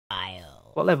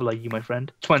What level are you, my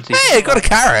friend? 20. Hey, I got a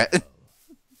carrot!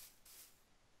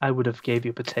 I would have gave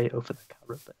you a potato for the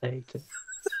carrot, but I ate it.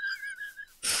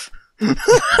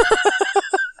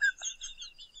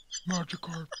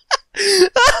 Magikarp.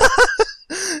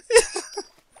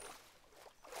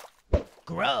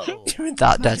 Grow. You're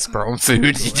that desperate on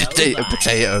food, you just ate a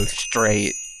potato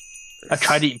straight. I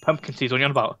tried eating pumpkin seeds, what are you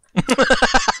on about?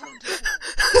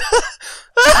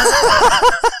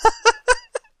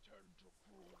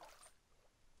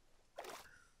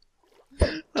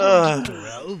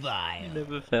 Grovile.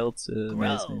 Never failed to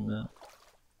amaze me, Matt.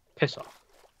 Piss off.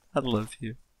 I love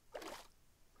you.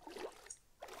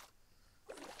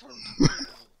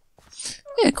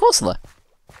 Yeah, Corsola.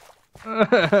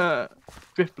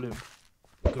 Driftbloom.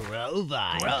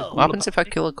 Grovile. What happens if I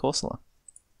kill a Corsola?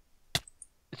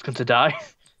 It's going to die.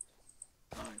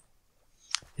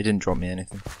 He didn't drop me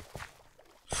anything.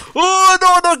 Oh,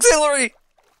 no, an auxiliary!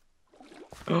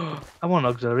 I want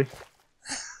an auxiliary.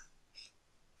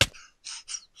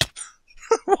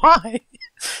 Why?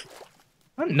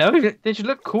 I don't know, they should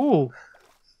look cool.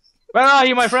 Where are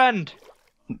you, my friend?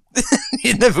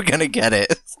 You're never gonna get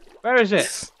it. Where is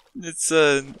it? It's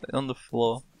on the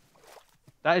floor.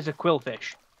 That is a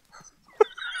quillfish.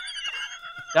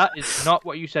 That is not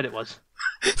what you said it was.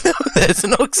 No, there's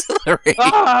an auxiliary.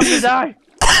 Ah, I'm gonna die!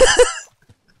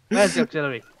 Where's the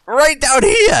auxiliary? Right down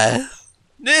here!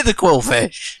 Near the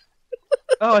quillfish.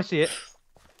 Oh, I see it.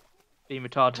 Being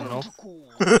retarded and all.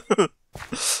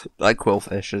 That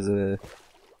quillfish is a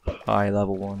high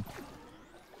level one.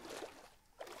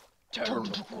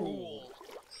 Tentacruel.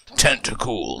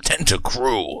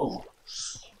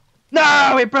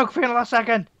 No! It broke free in the last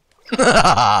second!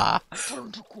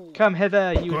 Come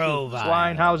hither, you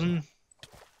Grovile. Swinehausen.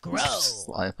 Grow.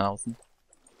 Slimehausen.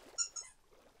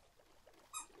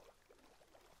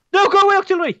 No, go away,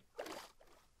 auxiliary!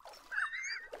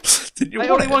 Did you I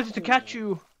want only it? wanted to catch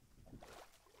you.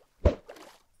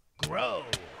 Grow.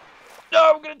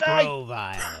 No, I'm gonna die!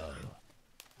 Grovile.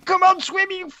 Come on,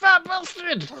 swim, you fat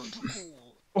bastard!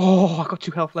 Oh, I got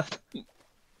 2 health left.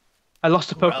 I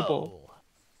lost a Pokeball.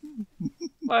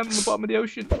 I'm on the bottom of the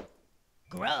ocean.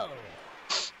 Grow.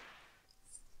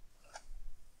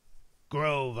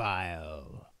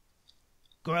 Grovile.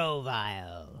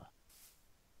 Grovile.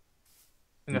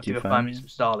 I'm gonna have Did to you go find find me me? some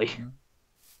Starly.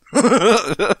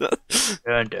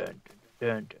 Dun, dun,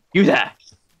 dun, dun. You there!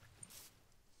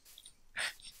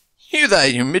 You there,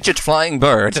 you midget flying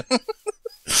bird.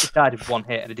 He died in 1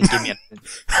 hit and it didn't give me anything.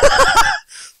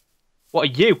 What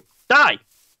are you? Die!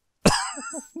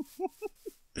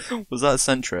 Was that a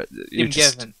Sentret? You Didn't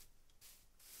give him.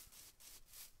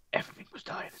 Everything was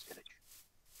dying in this village.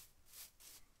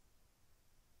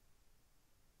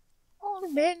 All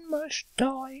men must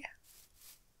die.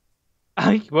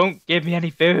 I won't give me any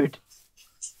food.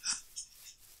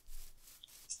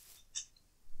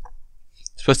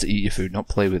 You're supposed to eat your food, not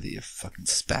play with it, you fucking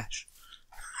spash.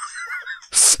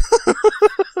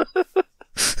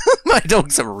 My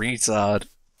dog's a retard.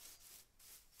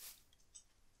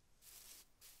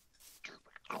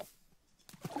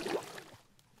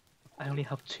 I only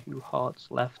have 2 hearts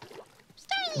left.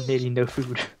 Nearly no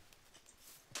food.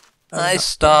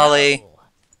 Nice, Starly.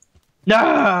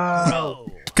 No! Grow.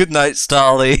 Good night,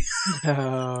 Starly.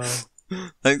 No!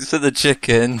 Thanks for the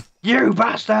chicken. You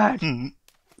bastard!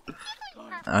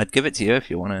 I'd give it to you if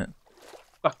you want it.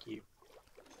 Fuck you.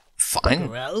 Fine.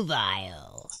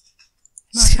 Grovile.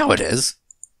 See how it is.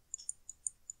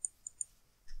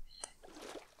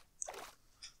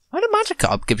 Why did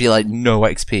Magikarp give you, like, no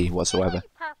XP whatsoever?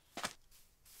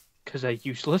 Because they're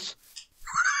useless.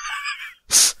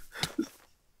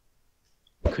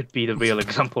 Could be the real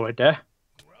example right there.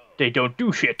 They don't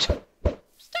do shit.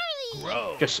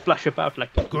 Grow. Just splash about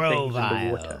like little things in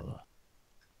the water. Grovile.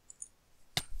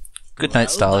 Good night,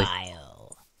 Starly.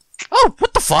 Grovile. Oh,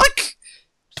 what the fuck?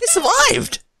 He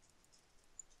survived!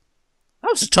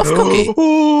 That was a tough cookie.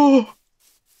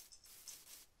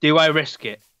 Do I risk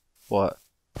it? What?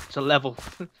 It's a level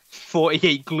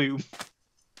 48 gloom.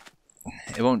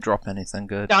 It won't drop anything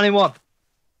good. Down in 1.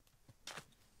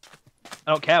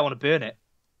 I don't care, I want to burn it.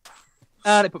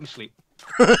 And it put me to sleep.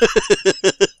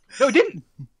 No, it didn't!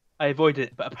 I avoided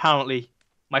it, but apparently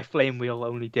my flame wheel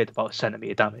only did about a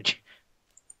centimetre damage.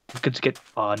 Good to get.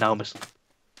 Oh, now I'm asleep.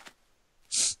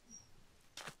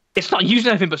 It's not using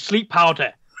anything but sleep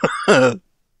powder!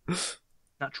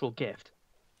 Natural gift.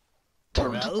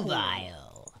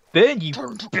 Grovile. Burn, you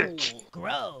bitch!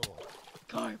 Grow.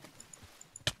 Grow.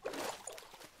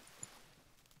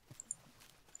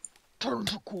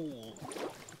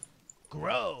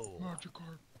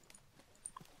 Magikarp.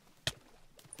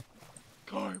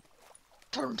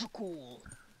 Turn to cool.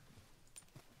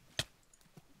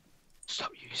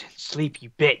 He's in sleep, you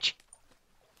bitch.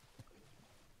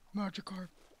 Magikarp.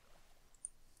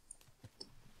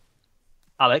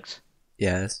 Alex,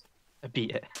 Yes. I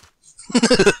beat it.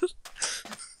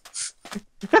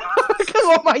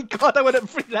 Oh my god, I went up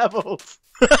 3 levels.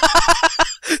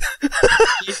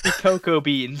 Give me cocoa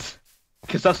beans,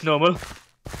 because that's normal.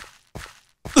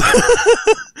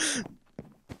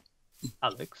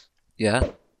 Alex, Yeah.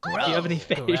 Grow. you have any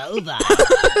fish? Grovile.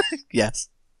 Yes.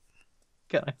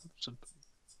 Can I have some?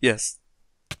 Yes.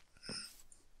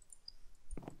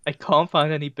 I can't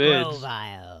find any birds.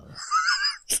 Grovile.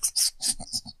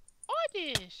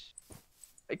 Oddish.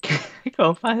 I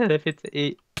can't find anything to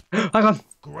eat. Hang on.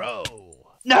 Grow.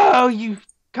 No, you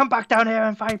come back down here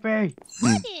and fight me.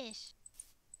 Oddish.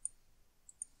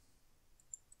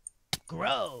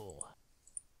 Grow.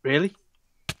 Really?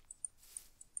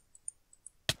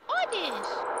 Oddish.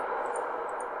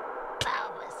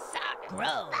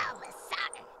 Grow.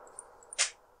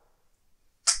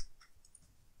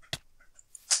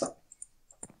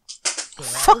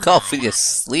 Fuck off with your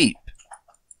sleep.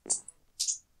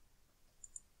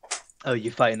 Oh,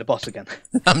 you're fighting the boss again.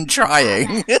 I'm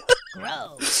trying.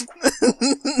 Grow.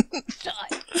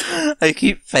 I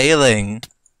keep failing.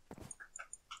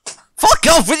 Fuck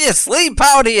off with your sleep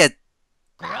out here!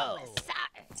 Grow.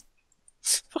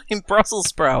 Fucking Brussels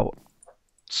sprout.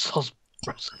 Sos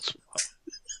Brussels.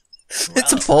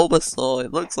 It's a Bulbasaur.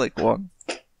 It looks like one.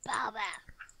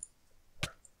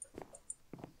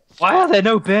 Why are there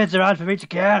no birds around for me to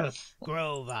kill?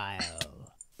 Grovile.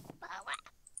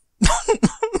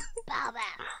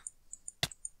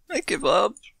 I give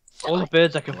up. All the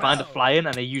birds I can find are flying,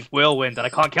 and they use whirlwind, and I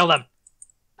can't kill them.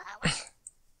 1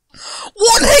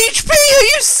 HP? Are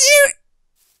you serious?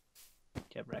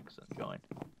 Get Rex and join.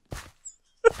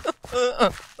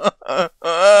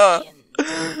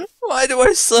 Why do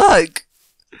I suck?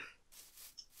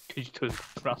 Because you chose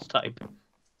grass type.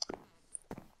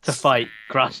 To fight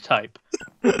grass type.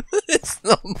 It's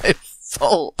not my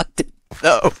fault. I didn't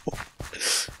know.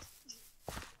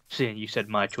 Seeing you said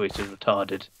my choice is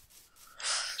retarded.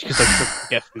 Because I couldn't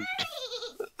get food.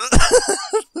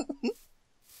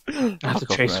 I have to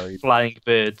Fuck off, chase Mary. flying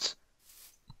birds.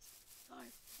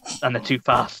 And they're too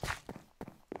fast.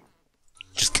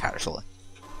 Just casually.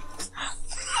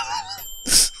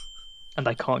 And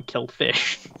I can't kill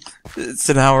fish. It's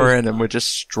an hour in and we're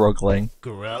just struggling.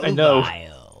 Grovile. I know.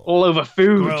 All over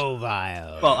food.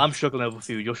 Grovile. Well, I'm struggling over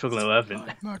food, you're struggling over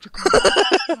everything. Magikarp.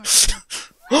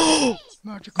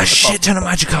 A shit ton of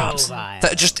Magikarps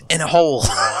that are just in a hole.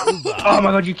 Oh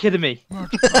my god, you kidding me?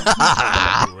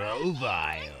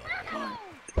 Grovile.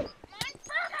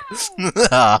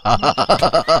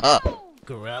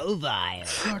 Grovile.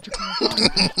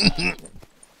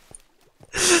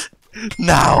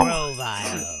 Now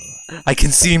Grovile. I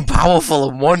can seem powerful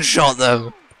and one-shot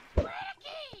them.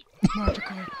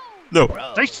 Magikarp. No.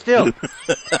 Stay still!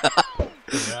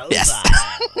 Yes.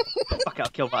 Fuck it, I'll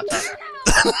kill that time.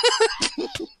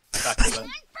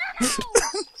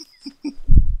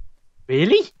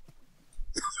 Really?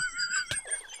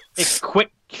 It's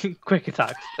quick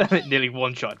attacks. It nearly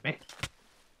one-shot me.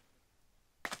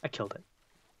 I killed it.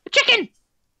 A chicken!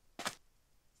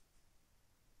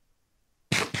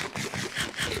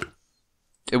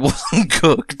 It wasn't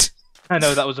cooked. I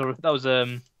know that was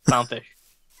clownfish.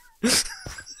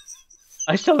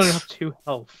 I still only have 2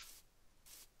 health.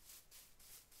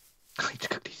 I need to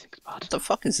cook these things bad. What the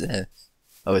fuck is this?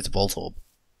 Oh, it's a Voltorb.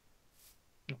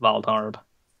 Valdharb.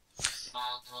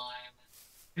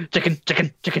 Chicken,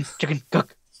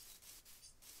 cook.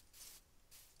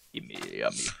 Yummy.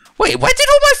 Wait, where did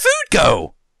all my food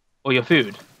go? Or your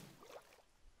food.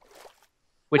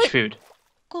 Which food?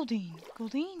 Goldine.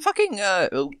 Goldine. Fucking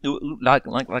like.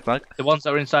 The ones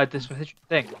that are inside this thing.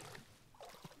 In the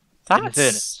That's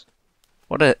furnace.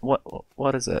 what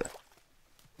is it?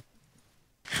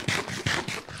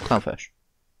 Clownfish.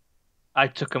 I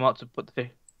took them out to put the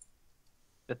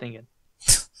thing in.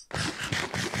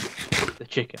 The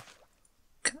chicken.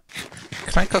 Can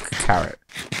I cook a carrot?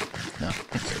 No.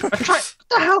 I try. What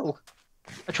the hell?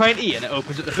 I try and eat and it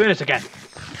opens at the furnace again.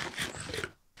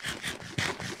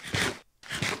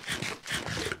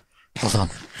 Hold on.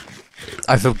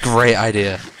 I have a great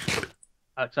idea.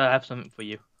 Alex, I have something for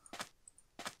you.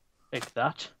 Take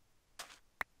that.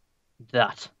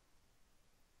 That.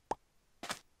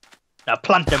 Now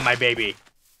plant them, my baby.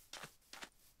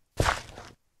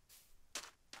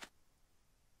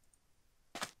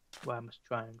 Well, I must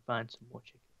try and find some more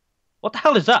chicken. What the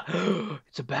hell is that?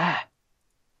 It's a bear.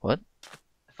 What?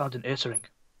 I found an Ursa ring.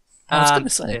 I was gonna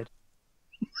And say. it-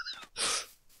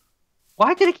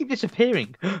 Why did it keep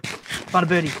disappearing?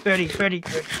 Found a birdie.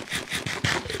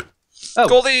 Oh,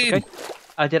 Goldine! okay.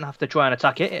 I didn't have to try and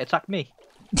attack it. It attacked me.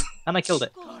 And I killed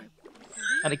it. Goldine.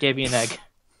 And it gave me an egg.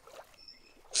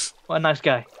 What a nice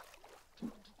guy.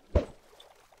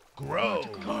 Grow.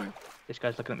 This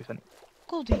guy's looking at me funny.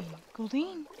 Goldine.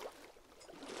 Goldine.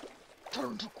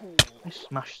 I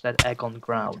smashed that egg on the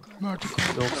ground. You all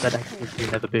said egg would be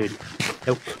another birdie.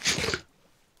 Nope.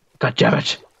 God damn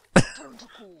it.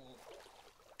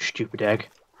 Stupid egg.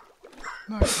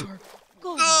 Goldine.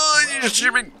 Oh, you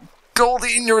stupid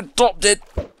Goldine, you're adopted!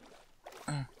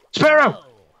 Sparrow!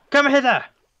 Come hither!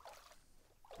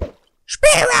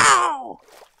 Sparrow!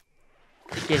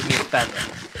 He gave me a feather.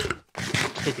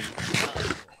 Kidding.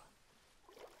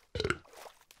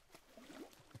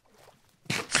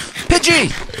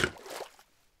 Pidgey!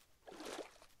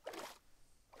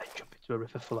 I jump into a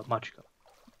river full of magical.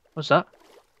 What's that?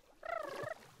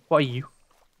 What are you?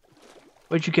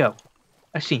 Where'd you go?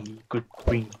 I seen you, good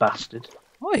green bastard.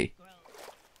 Oi.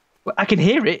 Well, I can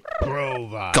hear it.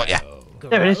 Grovile. Got ya.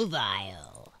 There it is.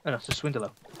 Grovile. Oh, no, it's a Swindler.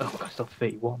 Oh my god, still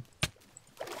 31.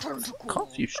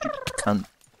 Can't you stupid cunt.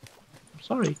 I'm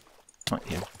sorry. Not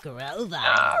you.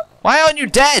 Grovile. Why aren't you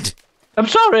dead? I'm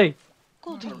sorry!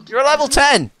 Goldine. You're a level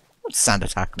 10! Don't sand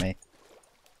attack me.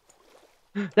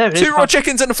 There it is. 2 raw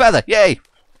chickens and a feather, yay!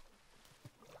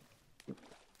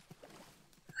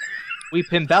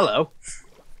 Weeping Bellow.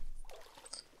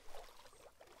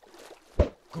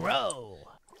 Grow.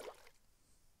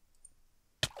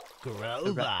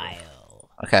 Grovile.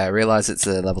 Okay, I realise it's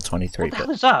a level 23, What the hell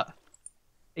but is that?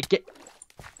 It get...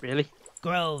 Really?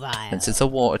 Grovile. since it's a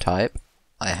water type,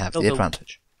 I have the Although-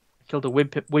 advantage. I killed a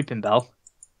Weeping Bell.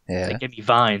 Yeah. It gave me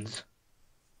vines.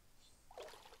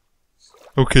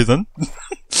 Okay then.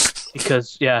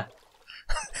 Because, yeah.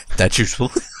 That's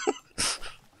useful.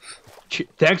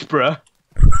 Thanks, bruh.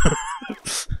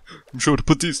 I'm sure to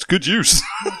put these to good use.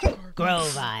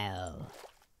 Grovile.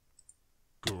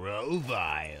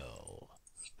 Grovile.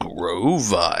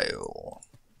 Grovile.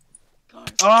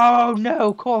 Oh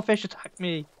no, Corfish attacked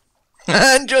me.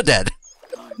 And you're dead.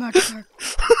 Magikarp.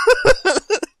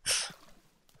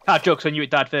 Ah, jokes on you, it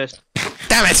died first.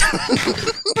 Damn it!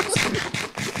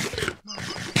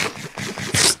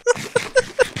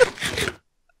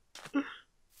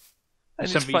 I need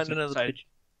some to find reason another decided- pidgey.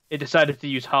 It decided to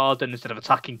use Harden instead of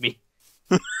attacking me.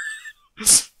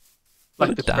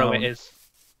 Like the pro it Down. is.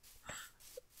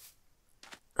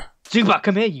 Zubat,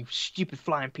 come here, you stupid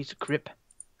flying piece of crap.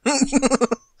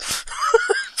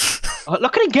 Oh,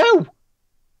 look at it go!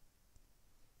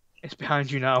 It's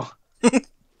behind you now.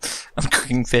 I'm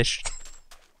cooking fish.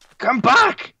 Come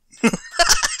back!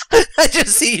 I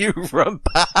just see you run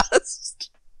past.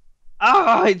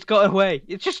 Ah, it's got away.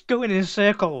 It's just going in a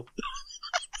circle.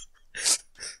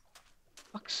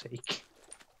 Fuck's sake.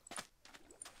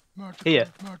 Here,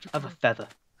 have a feather.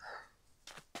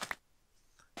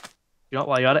 You know what,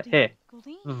 while you're at it? Here,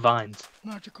 Goldine. vines.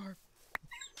 Magikarp.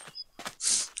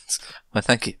 Well,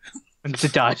 thank you. I'm going to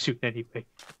die soon anyway.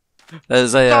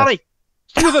 There's a. Sorry!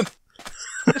 There's 2 of them!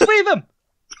 There's 3 of them!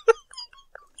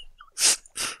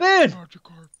 Bird!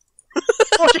 Magikarp.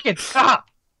 More chicken! Ah!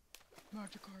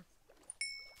 Magikarp.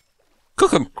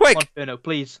 Cook 'em, quick! Come on, Birno,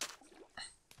 please.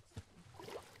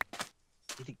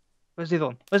 You think... Where's the other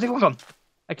one? Where's the other one gone?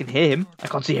 I can hear him. I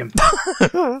can't see him.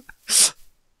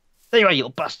 There you are, you little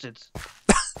bastards.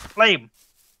 Flame!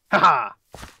 Haha!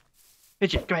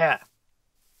 Pigeon, come here.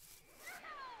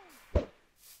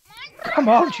 Come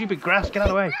on, stupid grass, get out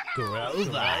of the way. Grovile.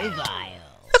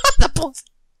 The boss.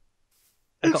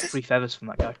 I got 3 feathers from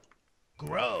that guy.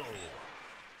 Grow.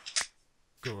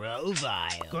 Grovile.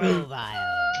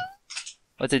 Grovile.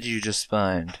 What did you just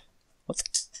find? What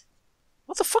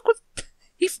the fuck was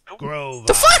he? Grovile.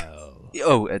 The fuck?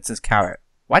 Oh, it's his carrot.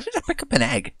 Why did I pick up an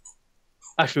egg?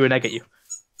 I threw an egg at you.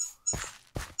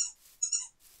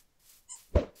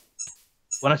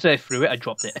 When I say I threw it, I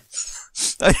dropped it.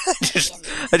 I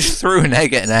just threw an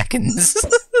egg at an Ekans.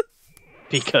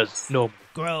 Because, no.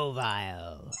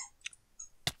 Grovile.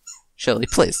 Shirley,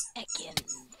 please. Ekans.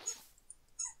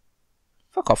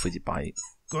 Fuck off with your bite.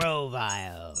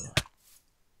 Grovile.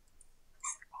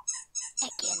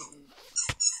 Ekans.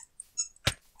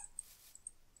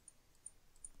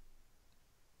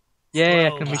 Yeah,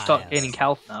 can we start Grovile. gaining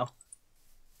health now?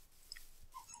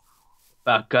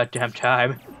 About goddamn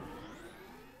time.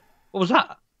 What was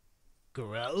that?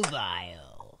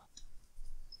 Grovile.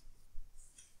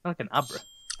 Like an Abra.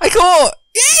 I caught!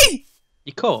 Yay!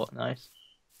 You caught? Nice.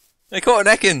 I caught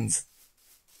an Ekans.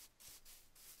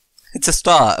 It's a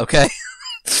start, okay?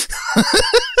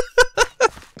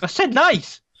 I said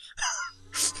nice!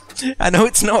 I know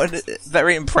it's not a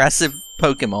very impressive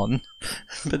Pokemon,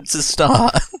 but it's a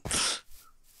start.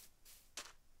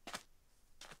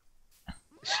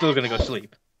 still gonna go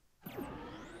sleep.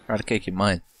 Tried a cake in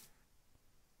mine.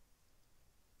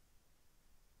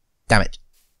 Damn it.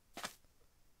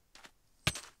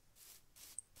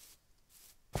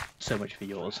 So much for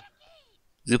yours.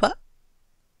 Zubat?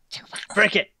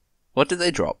 Break it! What did they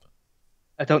drop?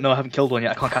 I don't know, I haven't killed one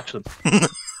yet, I can't catch them.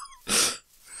 But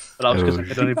that was because Oh,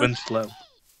 it only runs slow.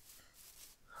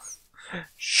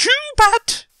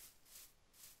 Zubat!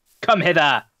 Come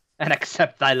hither and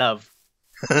accept thy love.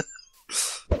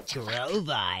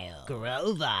 Grovile.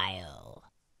 Grovile.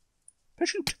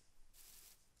 Shoot.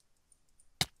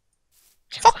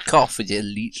 Fuck off with your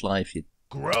leech life, you...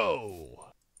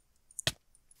 Grow.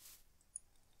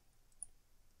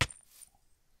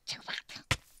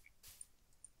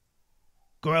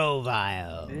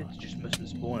 Grovile. Birds just mustn't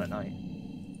spawn at night.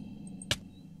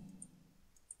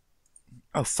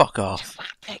 Oh, fuck off.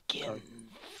 Ekans.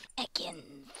 Ekans.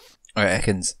 Alright,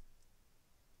 Ekans.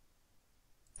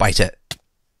 Bite it.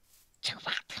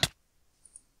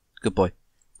 Good boy.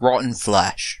 Rotten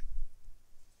flesh.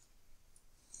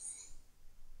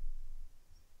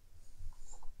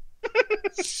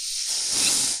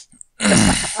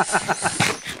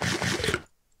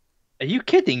 Are you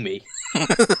kidding me?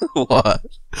 What?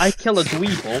 I kill a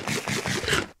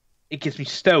dweeble, it gives me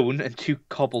stone and 2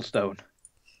 cobblestone.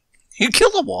 You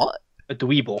killed a what? A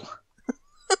dweeble.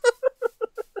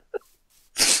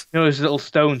 You know those little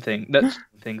stone things,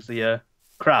 the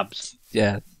crabs?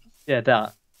 Yeah. Yeah,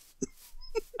 that.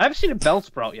 I haven't seen a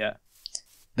Bellsprout yet.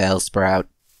 Bellsprout.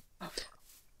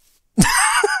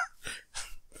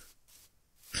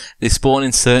 They spawn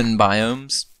in certain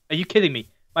biomes. Are you kidding me?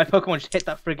 My Pokemon just hit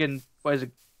that friggin'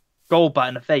 gold bat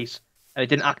in the face, and it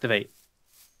didn't activate.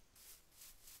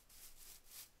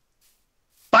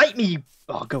 Bite me, you...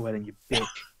 Oh, go ahead, you bitch.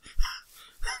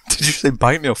 Did you say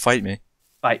bite me or fight me?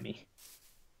 Bite me.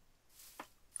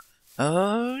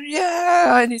 Oh, yeah,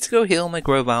 I need to go heal my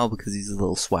Grovyle because he's a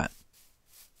little sweat.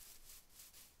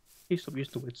 You stop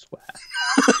using the word swear.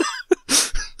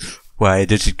 Why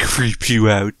did it creep you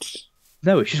out?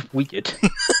 No, it's just weird.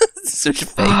 Such a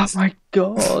Oh face. my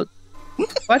god.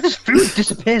 Why does food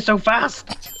disappear so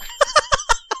fast?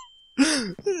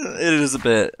 It is a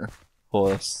bit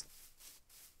horse.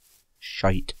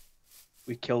 Shite.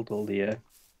 We killed all the,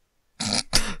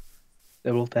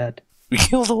 they're all dead. We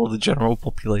killed all the general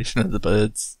population of the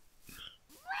birds.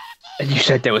 And you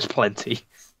said there was plenty.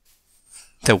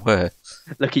 There were.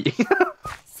 Look at you.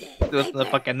 There wasn't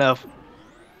fucking enough.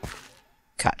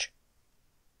 Catch.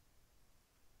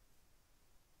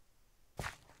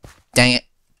 Dang it.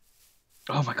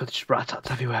 Oh my god, there's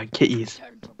ratats everywhere and kitties.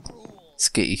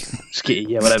 Skitty. Skitty,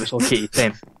 yeah, whatever, it's all kitty,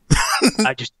 same.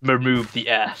 I just removed the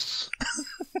S.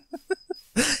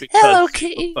 Hello, Because-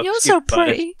 kitty. fuck, You're skip so about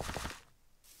it. pretty.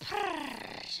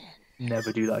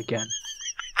 Never do that again.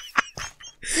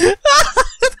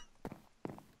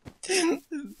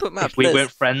 Put my If we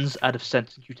weren't friends, I'd have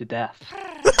sentenced you to death.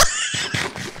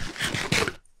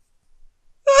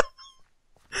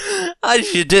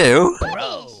 As you do.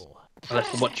 Grow. Unless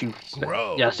from what you...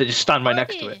 Grow. Yeah, so just stand right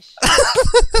next to it.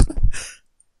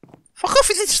 Fuck off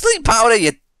with your sleep powder,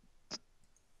 you...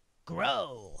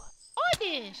 Grow.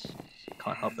 Oddish.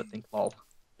 Can't help but think, lol.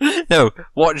 No,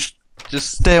 watch.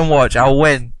 Just stay and watch. I'll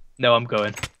win. No, I'm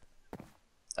going.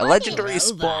 A legendary Hello,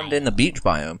 spawned Vi. in the beach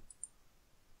biome.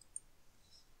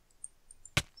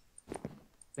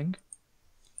 Think?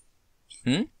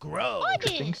 Grow.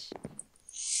 Oddish.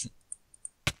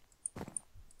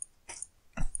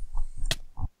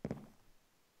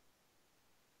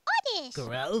 Oddish.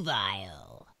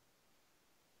 Grovile.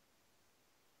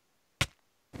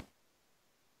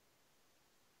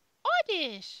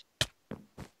 Oddish.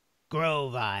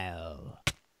 Grovile.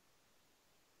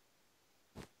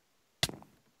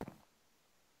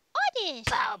 Oddish.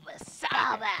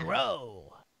 Bulbasaur.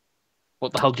 Grow.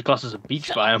 What the hell do you class as a beach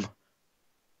biome?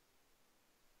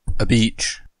 A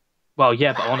beach. Well,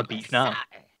 yeah, but I want a beach now.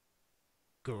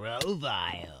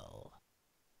 Grovile.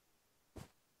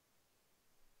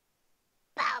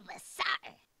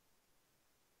 Bulbasaur.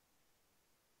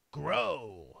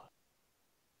 Grow.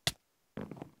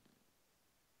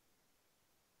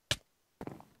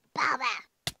 Bulba.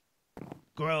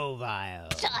 Grovile.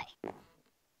 Soy.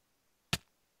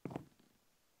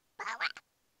 Bulba.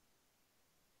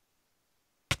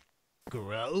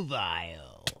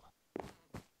 Grovile.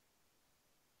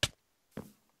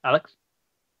 Alex?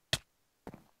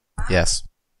 Yes.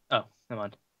 Oh, never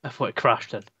mind. I thought it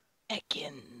crashed then.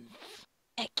 Ekans.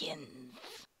 Ekans.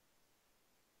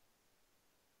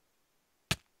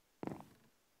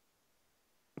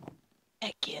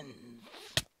 Ekans.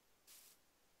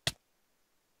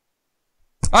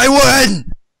 I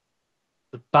win!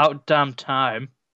 About damn time.